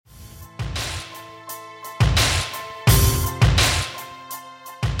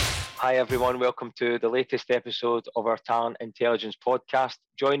Hi everyone, welcome to the latest episode of our Talent Intelligence podcast.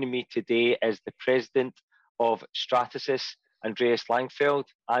 Joining me today is the President of Stratasys, Andreas Langfeld.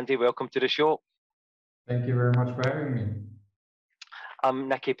 Andy, welcome to the show. Thank you very much for having me. I'm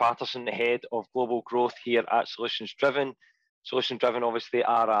Nicky Patterson, the Head of Global Growth here at Solutions Driven. Solutions Driven obviously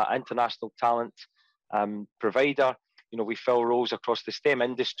are an international talent provider. We fill roles across the STEM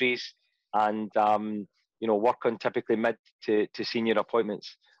industries and work on typically mid to senior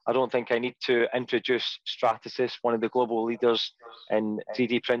appointments. I don't think I need to introduce Stratasys, one of the global leaders in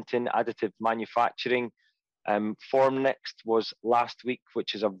 3D printing, additive manufacturing. Formnext was last week,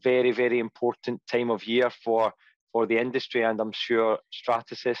 which is a very, very important time of year for the industry, and I'm sure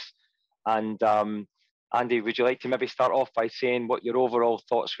Stratasys. And Andy, would you like to maybe start off by saying what your overall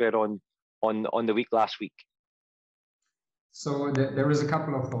thoughts were on the week last week? So there is a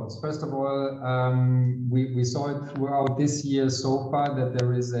couple of thoughts. First of all, we saw it throughout this year so far that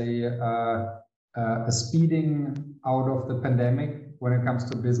there is a speeding out of the pandemic when it comes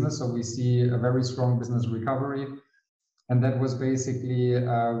to business. So we see a very strong business recovery. And that was basically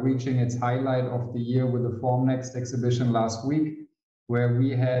reaching its highlight of the year with the Formnext exhibition last week, where we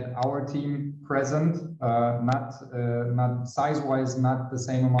had our team present, not size-wise, not the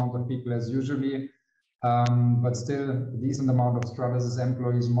same amount of people as usually, but still a decent amount of Stratasys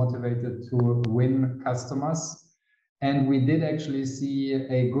employees motivated to win customers. And we did actually see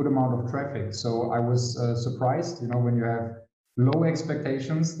a good amount of traffic. So I was surprised, when you have low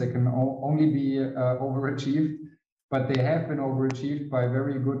expectations, they can only be overachieved, but they have been overachieved by a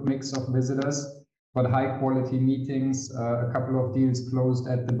very good mix of visitors, but high quality meetings, a couple of deals closed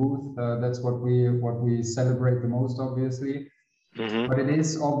at the booth. That's what we celebrate the most, obviously. Mm-hmm. But it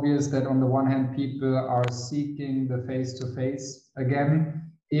is obvious that on the one hand, people are seeking the face-to-face again,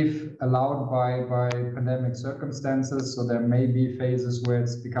 if allowed by pandemic circumstances. So there may be phases where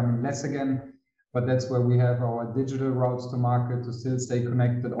it's becoming less again, but that's where we have our digital routes to market to still stay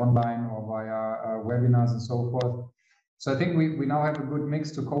connected online or via webinars and so forth. So I think we now have a good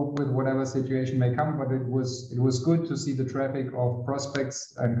mix to cope with whatever situation may come, but it was good to see the traffic of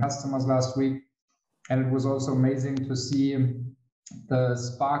prospects and customers last week. And it was also amazing to see the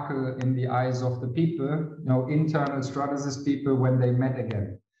sparkle in the eyes of the people, internal Stratasys people when they met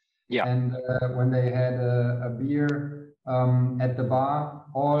again. Yeah. And when they had a beer at the bar,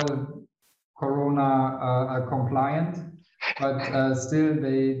 all Corona compliant, but still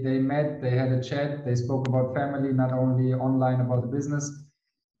they met, they had a chat, they spoke about family, not only online about the business.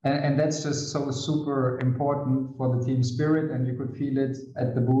 And that's just so super important for the team spirit. And you could feel it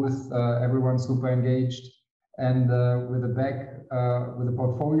at the booth, everyone super engaged. And with the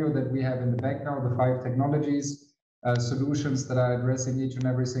portfolio that we have in the back now, the 5 technologies, solutions that are addressing each and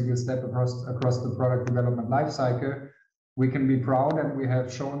every single step across the product development lifecycle, we can be proud, and we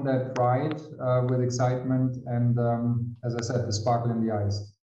have shown that pride with excitement and, as I said, the sparkle in the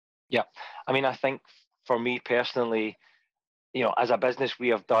eyes. Yeah, I mean, I think for me personally, as a business, we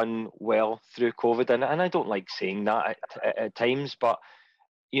have done well through COVID, and I don't like saying that at times, but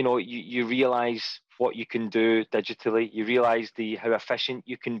you realize what you can do digitally. You realize how efficient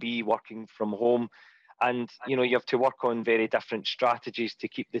you can be working from home, and you have to work on very different strategies to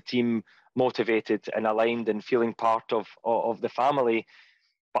keep the team motivated and aligned and feeling part of the family.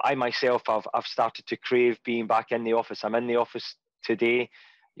 But I myself I've started to crave being back in the office. I'm in the office today,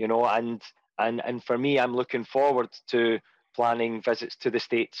 and for me, I'm looking forward to planning visits to the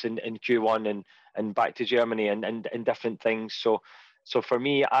States in Q1 and back to Germany and different things. So for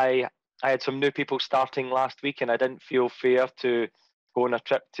me, I had some new people starting last week, and I didn't feel fair to go on a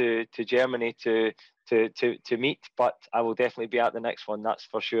trip to Germany to meet, but I will definitely be at the next one. That's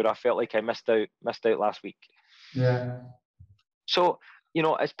for sure. I felt like I missed out last week. Yeah. So,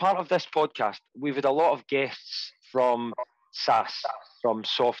 as part of this podcast, we've had a lot of guests from SaaS, from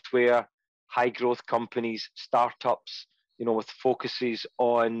software, high growth companies, startups, with focuses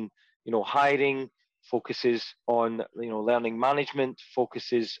on, hiring, focuses on, learning management,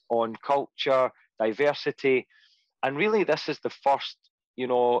 focuses on culture, diversity. And really, this is the first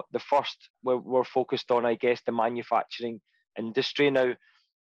we're focused on, I guess, the manufacturing industry. Now,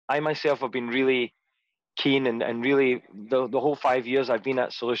 I myself have been really keen and really the whole 5 years I've been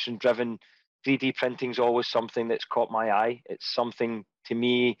at Solution Driven, 3D printing is always something that's caught my eye. It's something to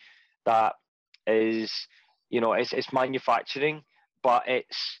me that is, it's manufacturing, but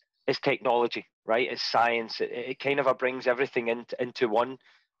it's technology, right? It's science. It kind of brings everything into one.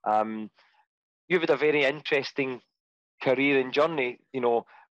 You've had a very interesting career and journey,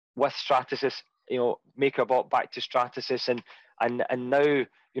 with Stratasys, Maker bought back to Stratasys, and now,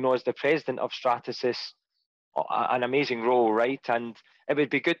 as the president of Stratasys, an amazing role, right? And it would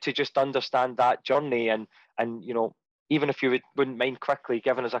be good to just understand that journey, and even if you wouldn't mind quickly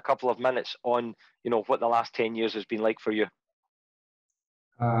giving us a couple of minutes on what the last 10 years has been like for you.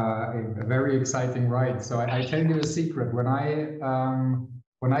 A very exciting ride. So I tell you a secret. When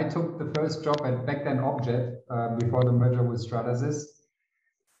I took the first job at back then Objet, before the merger with Stratasys,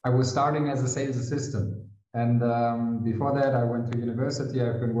 I was starting as a sales assistant. And before that, I went to university.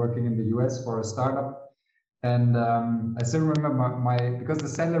 I've been working in the US for a startup. And I still remember because the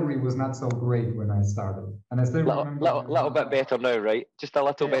salary was not so great when I started. And I still remember little bit better now, right? Just a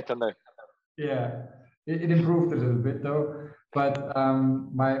little better now. Yeah, it improved a little bit though. But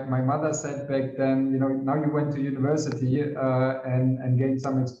my mother said back then, now you went to university and gained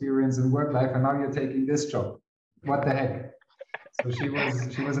some experience in work life, and now you're taking this job. What the heck? So she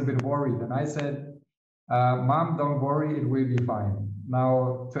was a bit worried, and I said, Mom, don't worry, it will be fine.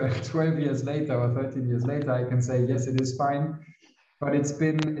 Now, 12 years later or 13 years later, I can say yes, it is fine. But it's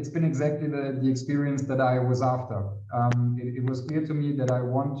been exactly the experience that I was after. It was clear to me that I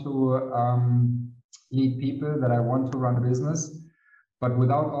want to lead people, that I want to run a business, but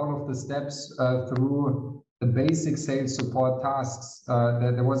without all of the steps through the basic sales support tasks.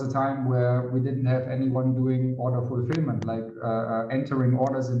 There was a time where we didn't have anyone doing order fulfillment, like entering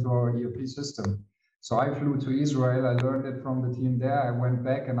orders into our ERP system. So I flew to Israel, I learned it from the team there, I went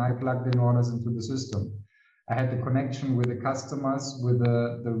back and I plugged in orders into the system. I had the connection with the customers, with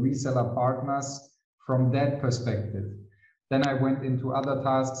the reseller partners from that perspective. Then I went into other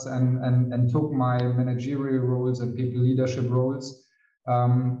tasks and took my managerial roles and people leadership roles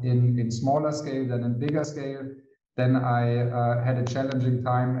in smaller scale than in bigger scale. Then I had a challenging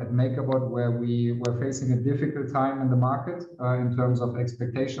time at MakerBot where we were facing a difficult time in the market in terms of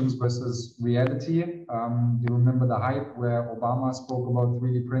expectations versus reality. You remember the hype where Obama spoke about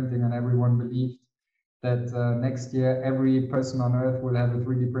 3D printing and everyone believed that next year every person on earth will have a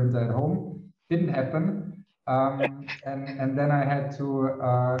 3D printer at home. Didn't happen. And then I had to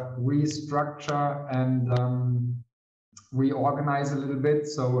restructure and reorganize a little bit.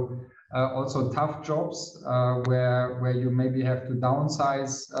 So also tough jobs where you maybe have to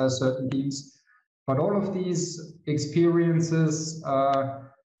downsize certain teams. But all of these experiences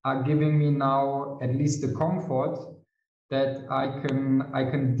are giving me now at least the comfort that I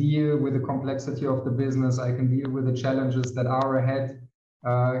can deal with the complexity of the business. I can deal with the challenges that are ahead.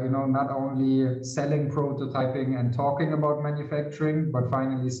 Not only selling, prototyping, and talking about manufacturing, but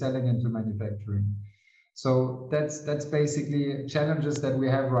finally selling into manufacturing. So that's basically challenges that we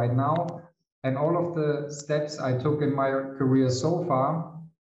have right now. And all of the steps I took in my career so far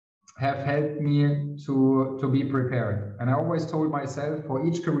have helped me to be prepared. And I always told myself for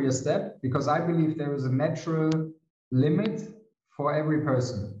each career step, because I believe there is a natural limit for every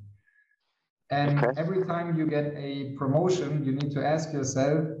person. And every time you get a promotion, you need to ask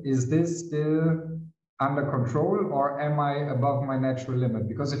yourself, is this still under control or am I above my natural limit?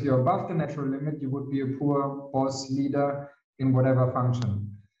 Because if you're above the natural limit, you would be a poor boss leader in whatever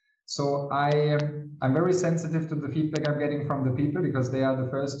function. So I'm very sensitive to the feedback I'm getting from the people because they are the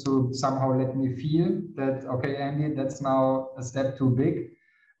first to somehow let me feel that, okay, Andy, that's now a step too big.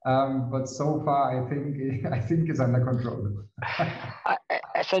 But so far, I think it's under control.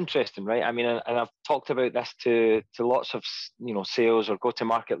 It's interesting, right? I mean, and I've talked about this to lots of sales or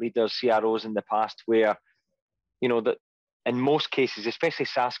go-to-market leaders, CROs in the past, where that in most cases, especially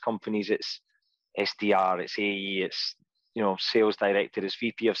SaaS companies, it's SDR, it's AE, it's sales director, it's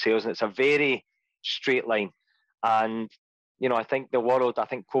VP of sales, and it's a very straight line. And I think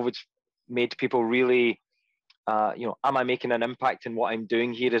COVID's made people really. Am I making an impact in what I'm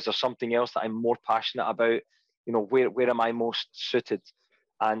doing here? Is there something else that I'm more passionate about? Where am I most suited?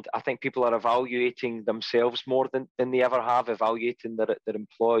 And I think people are evaluating themselves more than they ever have, evaluating their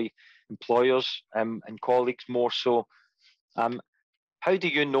employers and colleagues more so. How do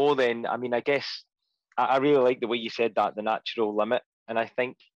you know then? I mean, I guess I really like the way you said that, the natural limit. And I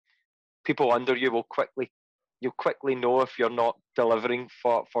think people under you you'll quickly know if you're not delivering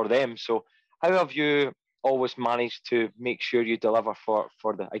for them. So how have you always managed to make sure you deliver for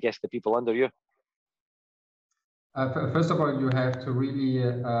the people under you? First of all, you have to really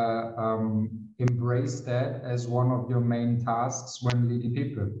embrace that as one of your main tasks when leading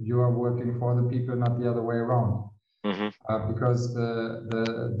people. You are working for the people, not the other way around. Mm-hmm. Because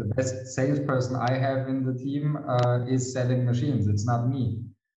the best salesperson I have in the team is selling machines. It's not me.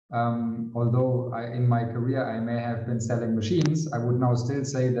 Although in my career I may have been selling machines, I would now still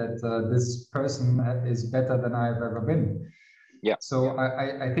say that this person is better than I've ever been. Yeah. So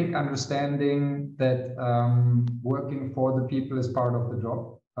I think understanding that working for the people is part of the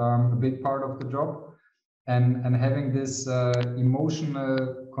job, a big part of the job. and having this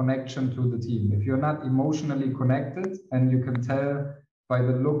emotional connection to the team. If you're not emotionally connected and you can tell by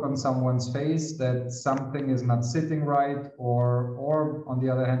the look on someone's face that something is not sitting right, or on the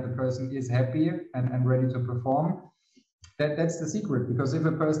other hand, the person is happy and ready to perform, that's the secret. Because if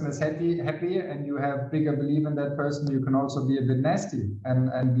a person is happy and you have bigger belief in that person, you can also be a bit nasty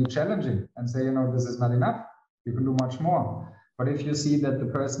and be challenging and say, you know, this is not enough, you can do much more. But if you see that the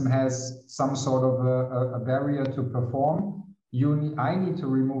person has some sort of a barrier to perform, I need to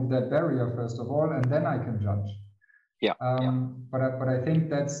remove that barrier first of all, and then I can judge. Yeah. But I think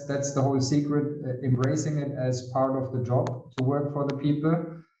that's the whole secret, embracing it as part of the job, to work for the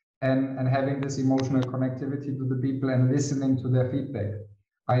people, and having this emotional connectivity to the people and listening to their feedback.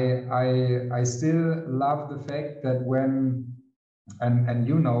 I still love the fact that when, and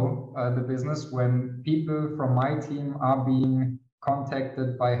you know the business, when people from my team are being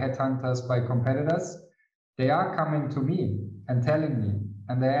contacted by headhunters, by competitors, they are coming to me and telling me,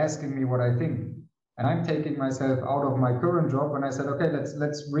 and they're asking me what I think. And I'm taking myself out of my current job, and I said, okay,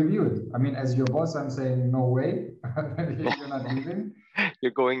 let's review it. I mean, as your boss, I'm saying, no way, you're not leaving.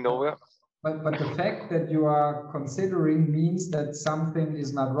 You're going nowhere. But the fact that you are considering means that something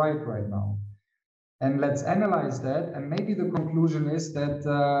is not right now. And let's analyze that. And maybe the conclusion is that,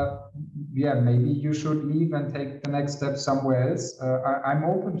 yeah, maybe you should leave and take the next step somewhere else. I'm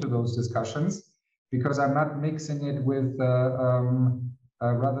open to those discussions, because I'm not mixing it with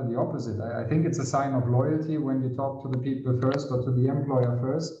rather the opposite. I think it's a sign of loyalty when you talk to the people first, or to the employer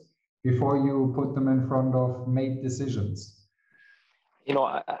first, before you put them in front of made decisions. You know,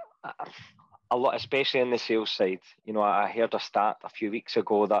 a lot, especially in the sales side, you know, I heard a stat a few weeks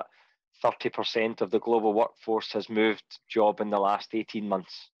ago that 30% of the global workforce has moved job in the last 18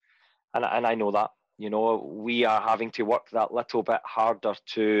 months. And I know that, you know, we are having to work that little bit harder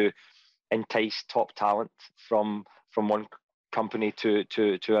to entice top talent from one company to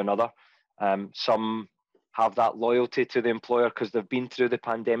another. Some have that loyalty to the employer because they've been through the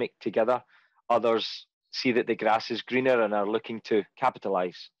pandemic together. Others see that the grass is greener and are looking to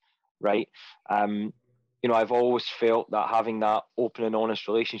capitalize, right? You know, I've always felt that having that open and honest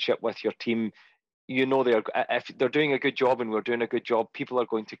relationship with your team, you know, if they're doing a good job and we're doing a good job, people are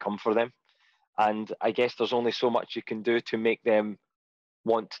going to come for them. And I guess there's only so much you can do to make them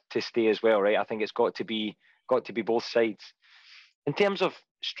want to stay as well, right? I think it's got to be both sides. In terms of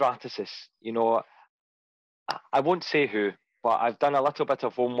Stratasys, you know, I won't say who, but I've done a little bit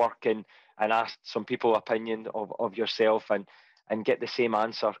of homework and asked some people opinion of yourself, and get the same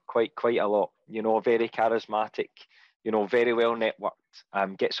answer quite a lot. You know, very charismatic, you know, very well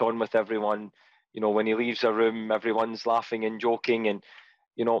networked, gets on with everyone. You know, when he leaves a room, everyone's laughing and joking, and,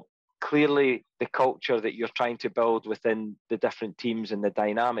 you know, clearly the culture that you're trying to build within the different teams and the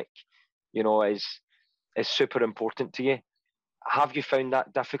dynamic, you know, is super important to you. Have you found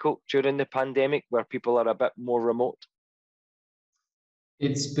that difficult during the pandemic, where people are a bit more remote?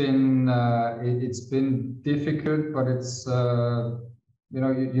 It's been difficult, but it's you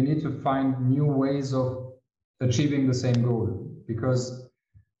know, you need to find new ways of achieving the same goal, because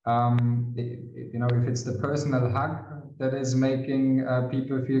you know, if it's the personal hug that is making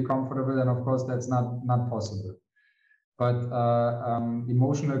people feel comfortable, then of course that's not possible. But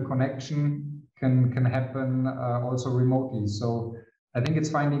emotional connection can happen also remotely. So I think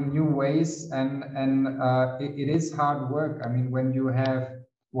it's finding new ways, and it is hard work. I mean, when you have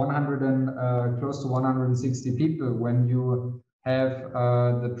 100 and close to 160 people, when you have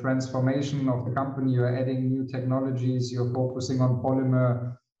the transformation of the company, you're adding new technologies, you're focusing on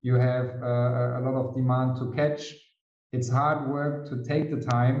polymer, you have a lot of demand to catch. It's hard work to take the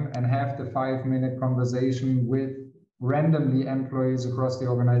time and have the 5-minute conversation with randomly employees across the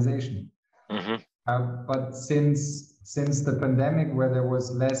organization. Mm-hmm. But since the pandemic, where there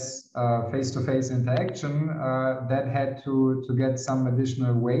was less face-to-face interaction, that had to get some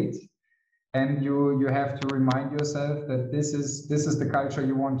additional weight. And you have to remind yourself that this is the culture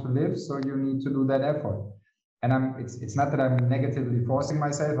you want to live, so you need to do that effort. And it's not that I'm negatively forcing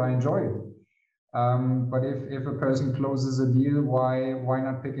myself, I enjoy it. But if a person closes a deal, why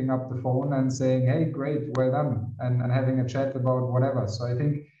not picking up the phone and saying, hey, great, well done, and having a chat about whatever. So I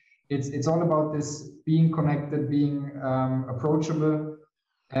think it's all about this being connected, being approachable.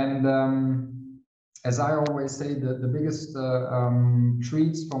 And as I always say, the biggest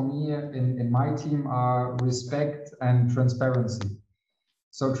treats for me in my team are respect and transparency.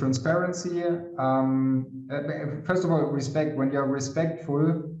 So transparency, first of all, respect. When you're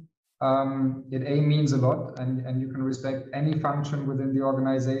respectful, it means a lot, and you can respect any function within the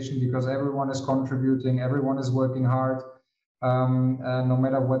organization, because everyone is contributing, everyone is working hard, no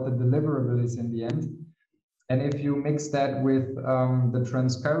matter what the deliverable is in the end. And if you mix that with the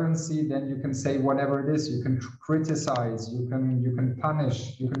transparency, then you can say whatever it is. You can criticize, you can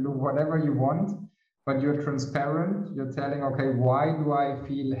punish, you can do whatever you want, but you're transparent. You're telling, okay, why do I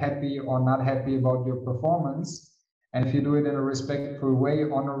feel happy or not happy about your performance? And if you do it in a respectful way,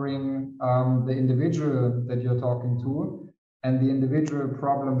 honoring the individual that you're talking to and the individual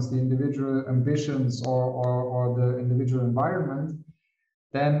problems, the individual ambitions, or the individual environment,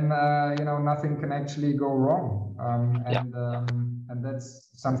 then nothing can actually go wrong, and that's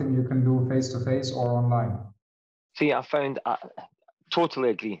something you can do face to face or online. See, I found totally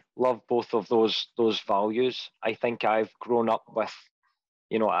agree. Love both of those values. I think I've grown up with,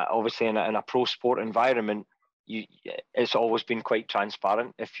 obviously in a pro sport environment, it's always been quite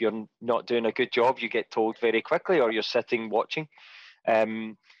transparent. If you're not doing a good job, you get told very quickly, or you're sitting watching.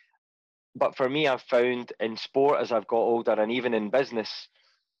 But for me, I've found in sport as I've got older, and even in business,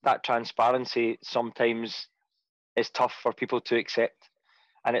 that transparency sometimes is tough for people to accept,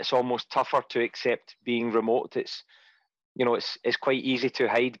 and it's almost tougher to accept being remote. It's quite easy to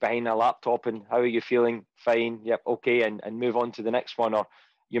hide behind a laptop and how are you feeling? Fine, yep, okay, and move on to the next one. Or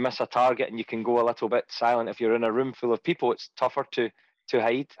you miss a target and you can go a little bit silent. If you're in a room full of people, it's tougher to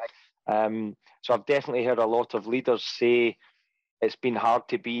hide. So I've definitely heard a lot of leaders say it's been hard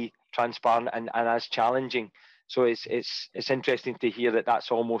to be transparent and as challenging. So it's interesting to hear that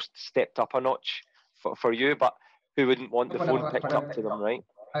that's almost stepped up a notch for you. But who wouldn't want the phone picked up to them, right?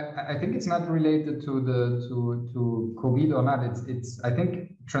 I think it's not related to COVID or not. It's I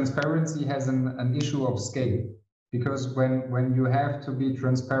think transparency has an issue of scale, because when you have to be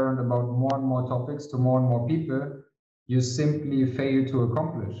transparent about more and more topics to more and more people, you simply fail to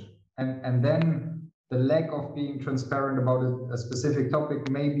accomplish. And then the lack of being transparent about a specific topic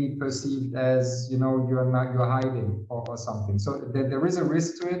may be perceived as, you're hiding or something. So there is a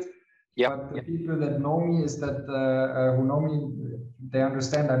risk to it. But the people that know me who know me, they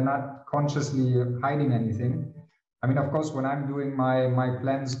understand I'm not consciously hiding anything. I mean, of course, when I'm doing my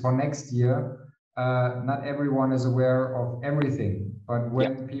plans for next year, not everyone is aware of everything. But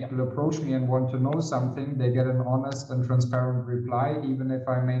when people approach me and want to know something, they get an honest and transparent reply, even if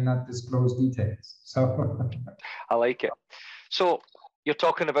I may not disclose details. So I like it. So you're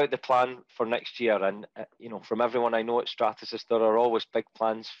talking about the plan for next year, and from everyone I know at Stratasys, there are always big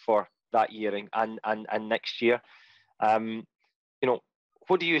plans for that year and next year.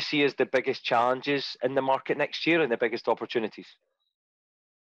 What do you see as the biggest challenges in the market next year and the biggest opportunities?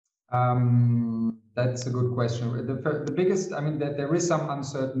 That's a good question. The biggest, I mean, there is some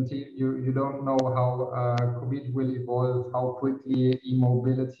uncertainty. You don't know how COVID will evolve, how quickly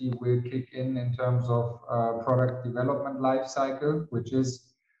e-mobility will kick in terms of product development life cycle, which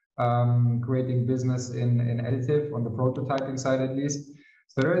is creating business in additive on the prototyping side at least.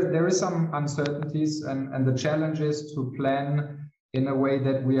 So there is some uncertainties, and the challenge is to plan in a way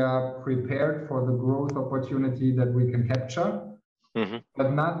that we are prepared for the growth opportunity that we can capture. Mm-hmm.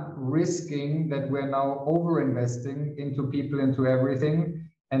 But not risking that we're now over-investing into people, into everything,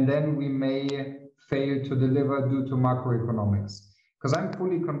 and then we may fail to deliver due to macroeconomics. Because I'm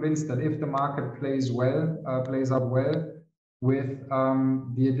fully convinced that if the market plays up well with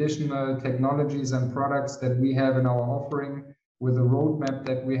the additional technologies and products that we have in our offering, with the roadmap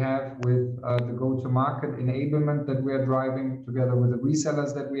that we have, with the go-to-market enablement that we are driving together with the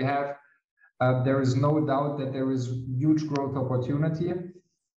resellers that we have, there is no doubt that there is huge growth opportunity,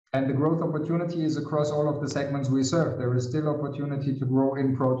 and the growth opportunity is across all of the segments we serve. There is still opportunity to grow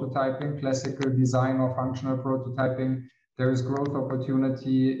in prototyping, classical design or functional prototyping. There is growth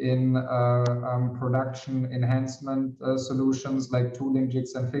opportunity in production enhancement solutions like tooling,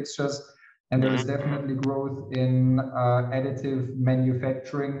 jigs, and fixtures. And there is definitely growth in additive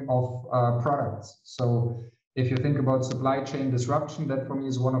manufacturing of products. So if you think about supply chain disruption, that for me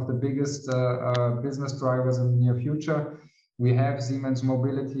is one of the biggest business drivers in the near future. We have Siemens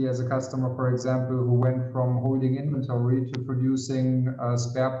Mobility as a customer, for example, who went from holding inventory to producing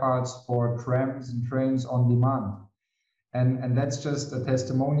spare parts for trams and trains on demand. And that's just a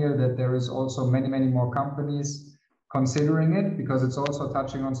testimonial that there is also many, many more companies considering it, because it's also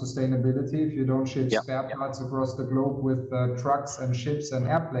touching on sustainability. If you don't ship spare parts across the globe with trucks and ships and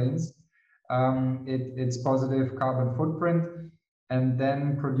airplanes, it's positive carbon footprint. And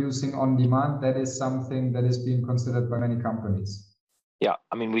then producing on demand, that is something that is being considered by many companies. Yeah,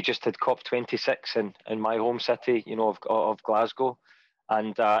 I mean, we just had COP26 in my home city, of Glasgow,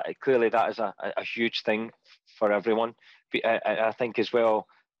 and clearly that is a huge thing for everyone. I think as well,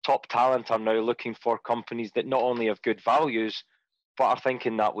 top talent are now looking for companies that not only have good values, but are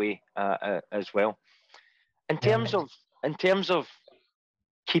thinking that way as well. In terms of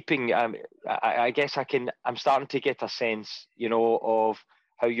keeping, I guess I'm starting to get a sense, you know, of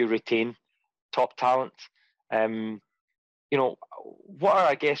how you retain top talent. You know, what are,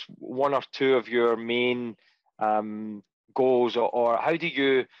 I guess, one or two of your main goals, or how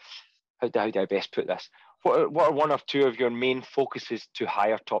do I best put this? What are one or two of your main focuses to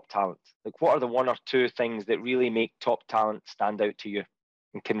hire top talent? Like, what are the one or two things that really make top talent stand out to you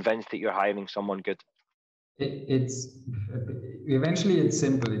and convince that you're hiring someone good? It's eventually it's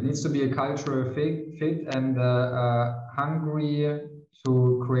simple. It needs to be a cultural fit and hungry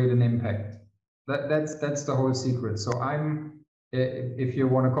to create an impact. That's the whole secret. So if you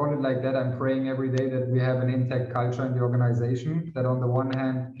want to call it like that, I'm praying every day that we have an intact culture in the organization, that on the one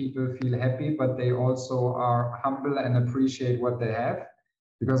hand, people feel happy, but they also are humble and appreciate what they have,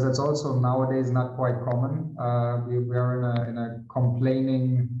 because that's also nowadays not quite common. We are in a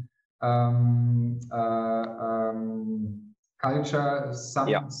complaining culture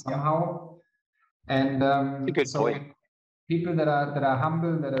somehow. And so point. People that are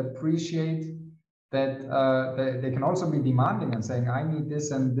humble, that appreciate, that they can also be demanding and saying, I need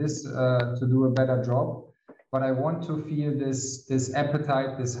this and this to do a better job, but I want to feel this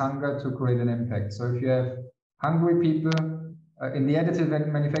appetite, this hunger to create an impact. So if you have hungry people in the additive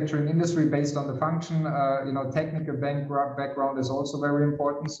manufacturing industry, based on the function, you know, technical background is also very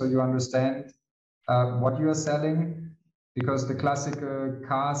important, so you understand what you are selling, because the classical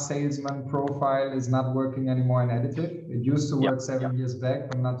car salesman profile is not working anymore in additive. It used to work 7 years back,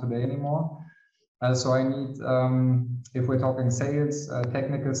 but not today anymore. So I need, if we're talking sales,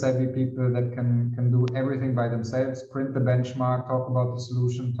 technical savvy people that can do everything by themselves, print the benchmark, talk about the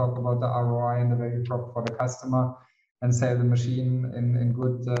solution, talk about the ROI and the value prop for the customer, and sell the machine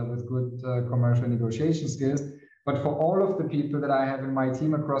with good commercial negotiation skills. But for all of the people that I have in my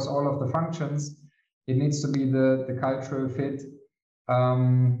team across all of the functions, it needs to be the cultural fit,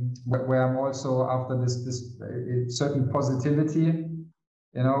 where I'm also after this certain positivity,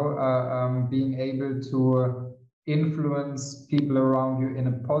 you know, being able to influence people around you in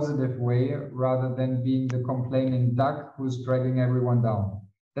a positive way, rather than being the complaining duck who's dragging everyone down.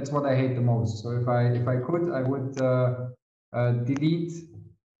 That's what I hate the most. So if I could, I would delete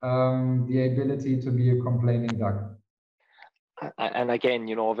the ability to be a complaining duck. And again,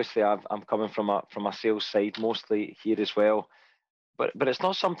 you know, obviously I'm coming from a sales side mostly here as well, but it's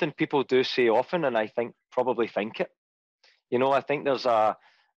not something people do say often, and I think probably think it. You know, I think there's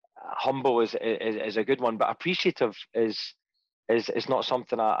humble is a good one, but appreciative is not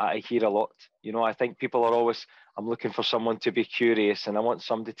something I hear a lot. You know, I think people are always, I'm looking for someone to be curious, and I want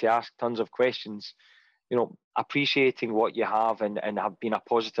somebody to ask tons of questions. You know, appreciating what you have and have been a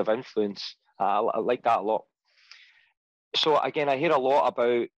positive influence. I like that a lot. So again, I hear a lot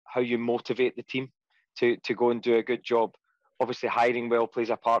about how you motivate the team to go and do a good job. Obviously, hiring well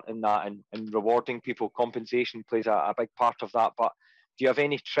plays a part in that, and rewarding people, compensation plays a big part of that. But do you have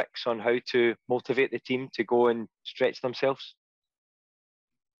any tricks on how to motivate the team to go and stretch themselves?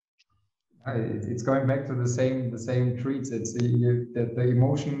 It's going back to the same treats. It's the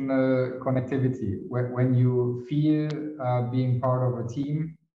emotional connectivity. When you feel being part of a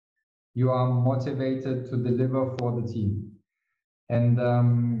team, you are motivated to deliver for the team. And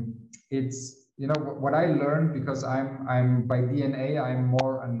it's, you know, what I learned, because I'm by DNA, I'm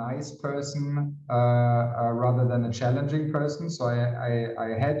more a nice person rather than a challenging person. So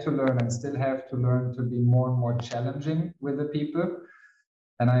I had to learn, and still have to learn, to be more and more challenging with the people.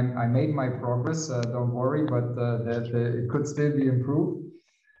 And I made my progress, don't worry, but it could still be improved.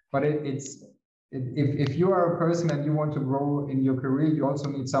 But if you are a person and you want to grow in your career, you also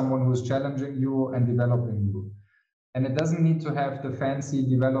need someone who's challenging you and developing you. And it doesn't need to have the fancy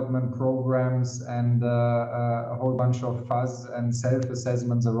development programs and a whole bunch of fuzz and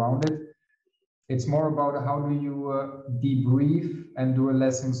self-assessments around it. It's more about how do you debrief and do a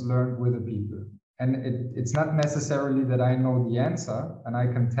lessons learned with the people. And it's not necessarily that I know the answer and I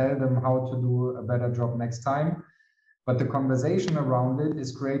can tell them how to do a better job next time. But the conversation around it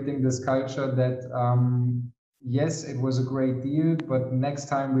is creating this culture that, yes, it was a great deal, but next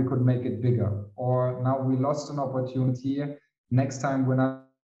time we could make it bigger. Or now we lost an opportunity, next time we're not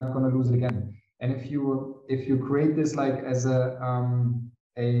going to lose it again. And if you create this like as a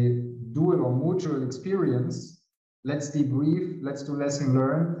dual or mutual experience, let's debrief, let's do lesson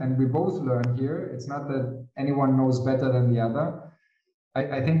learned, and we both learn here. It's not that anyone knows better than the other.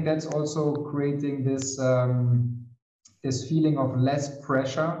 I think that's also creating this this feeling of less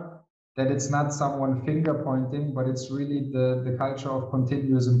pressure, that it's not someone finger pointing, but it's really the culture of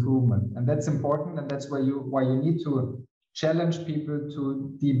continuous improvement. And that's important, and that's why you need to challenge people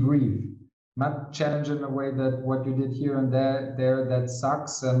to debrief. not challenge in a way that what you did here and there that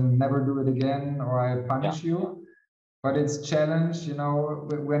sucks and never do it again, or I punish you. But it's challenge,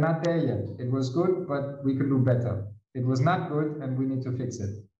 we're not there yet. It was good, but we could do better. It was not good, and we need to fix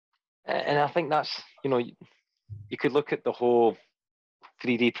it. And I think that's, you could look at the whole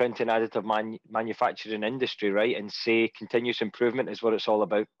 3D printing additive manufacturing industry, right, and say continuous improvement is what it's all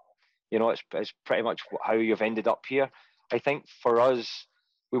about. It's pretty much how you've ended up here. I think for us,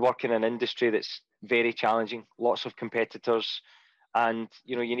 we work in an industry that's very challenging, lots of competitors, and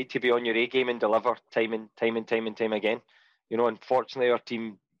you need to be on your A game and deliver time and time again. Unfortunately, our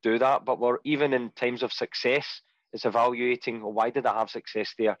team do that, but we're even in times of success, it's evaluating, well, why did I have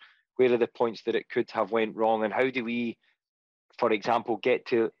success there? Where are the points that it could have went wrong, and how do we, for example, get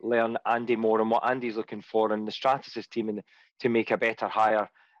to learn Andy more and what Andy's looking for in the Stratasys team and to make a better hire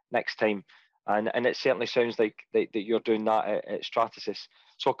next time. And it certainly sounds like that you're doing that at Stratasys.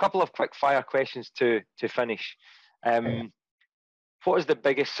 So a couple of quick fire questions to finish. What is the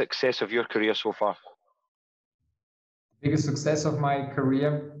biggest success of your career so far? Biggest success of my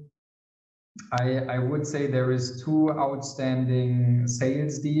career, I would say there is 2 outstanding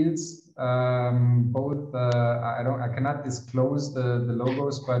sales deals. Both I cannot disclose the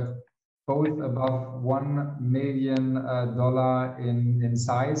logos, but both above $1 million in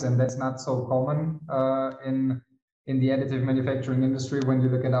size, and that's not so common in the additive manufacturing industry when you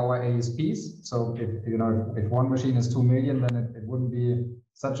look at our ASPs. So if one machine is 2 million, then it wouldn't be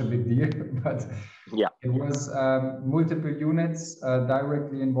such a big deal, but yeah, it was multiple units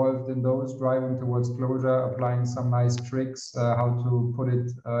directly involved in those, driving towards closure, applying some nice tricks, how to put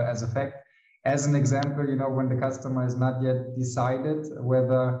it as a fact. As an example, when the customer is not yet decided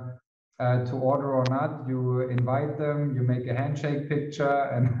whether to order or not, you invite them, you make a handshake picture,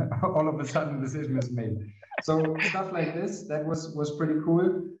 and all of a sudden the decision is made. So stuff like this, that was pretty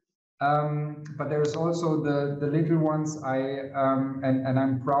cool. But there's also the little ones. And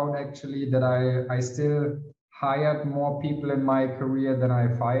I'm proud actually that I still hired more people in my career than I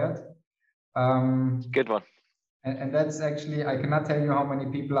fired. Good one. And that's actually, I cannot tell you how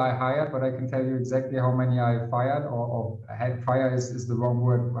many people I hired, but I can tell you exactly how many I fired, or had fire is the wrong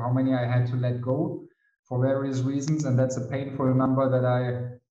word, how many I had to let go for various reasons. And that's a painful number that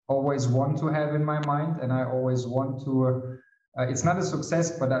I always want to have in my mind. And I always want to, it's not a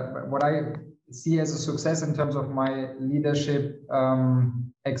success, but what I see as a success in terms of my leadership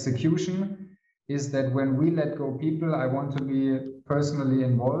execution is that when we let go people, I want to be personally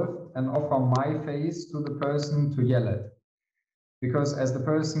involved and offer my face to the person to yell at. Because as the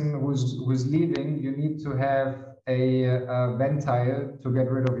person who's leaving, you need to have a ventil to get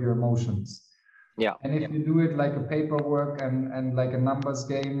rid of your emotions. Yeah. And if you do it like a paperwork and like a numbers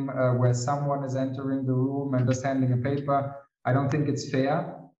game where someone is entering the room and just handing a paper, I don't think it's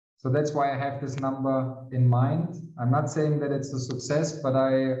fair. So that's why I have this number in mind. I'm not saying that it's a success, but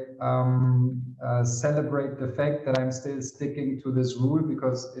I celebrate the fact that I'm still sticking to this rule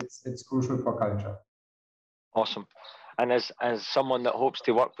because it's crucial for culture. Awesome. And as someone that hopes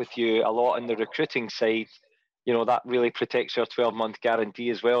to work with you a lot on the recruiting side, that really protects your 12-month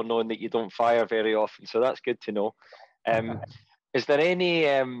guarantee as well, knowing that you don't fire very often. So that's good to know. Is there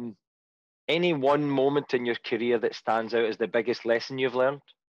any one moment in your career that stands out as the biggest lesson you've learned?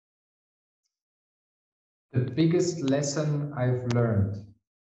 The biggest lesson I've learned.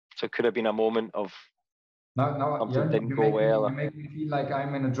 So it could have been a moment of something didn't go well. You make me feel like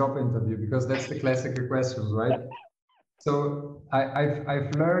I'm in a job interview, because that's the classical questions, right? So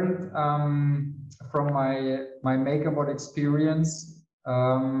I've learned from my MakerBot experience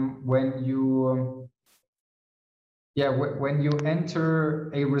when you enter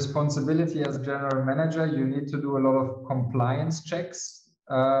a responsibility as a general manager, you need to do a lot of compliance checks.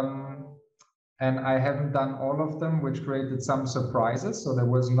 And I haven't done all of them, which created some surprises. So there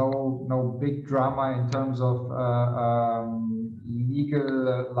was no big drama in terms of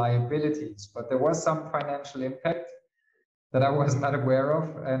legal liabilities, but there was some financial impact that I was not aware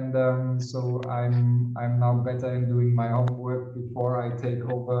of, and so I'm now better in doing my homework before I take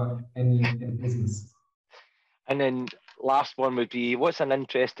over any business. And then last one would be, what's an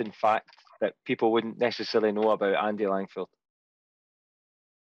interesting fact that people wouldn't necessarily know about Andy Langfield?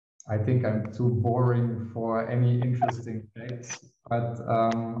 I think I'm too boring for any interesting facts, but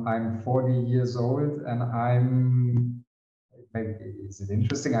I'm 40 years old and maybe is it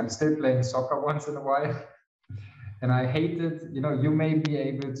interesting? I'm still playing soccer once in a while. And I hated, you may be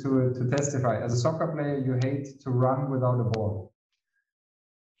able to testify. As a soccer player, you hate to run without a ball.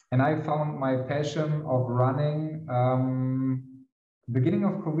 And I found my passion of running beginning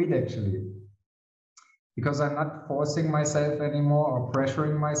of COVID, actually. because I'm not forcing myself anymore or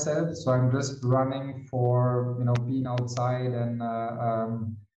pressuring myself. So I'm just running for, you know, being outside and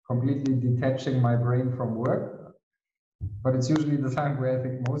completely detaching my brain from work. But it's usually the time where I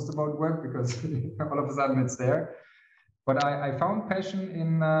think most about work, because all of a sudden it's there. But I found passion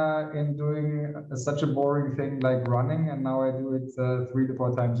in doing such a boring thing like running, and now I do it 3 to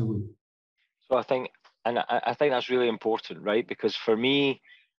 4 times a week. So I think, and I think that's really important, right? Because for me,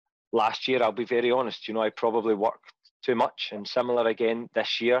 last year, I'll be very honest, you know, I probably worked too much, and similar again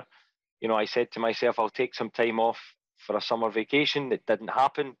this year. You know, I said to myself, I'll take some time off for a summer vacation. That didn't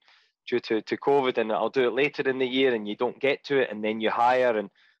happen due to COVID, and I'll do it later in the year, and you don't get to it, and then you hire, and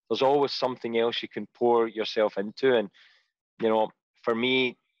there's always something else you can pour yourself into. And, you know, for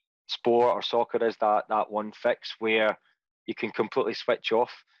me, sport or soccer is that one fix where you can completely switch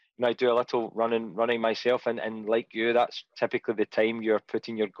off. You know, I do a little running myself, and like you, that's typically the time you're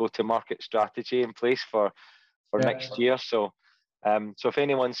putting your go-to-market strategy in place for next year. So, so if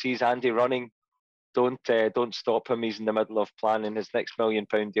anyone sees Andy running, don't stop him. He's in the middle of planning his next £1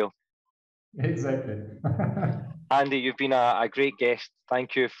 million deal. Exactly. Andy, you've been a great guest.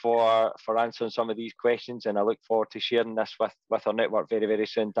 Thank you for answering some of these questions, and I look forward to sharing this with our network very, very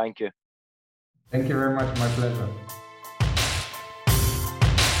soon. Thank you. Thank you very much. My pleasure.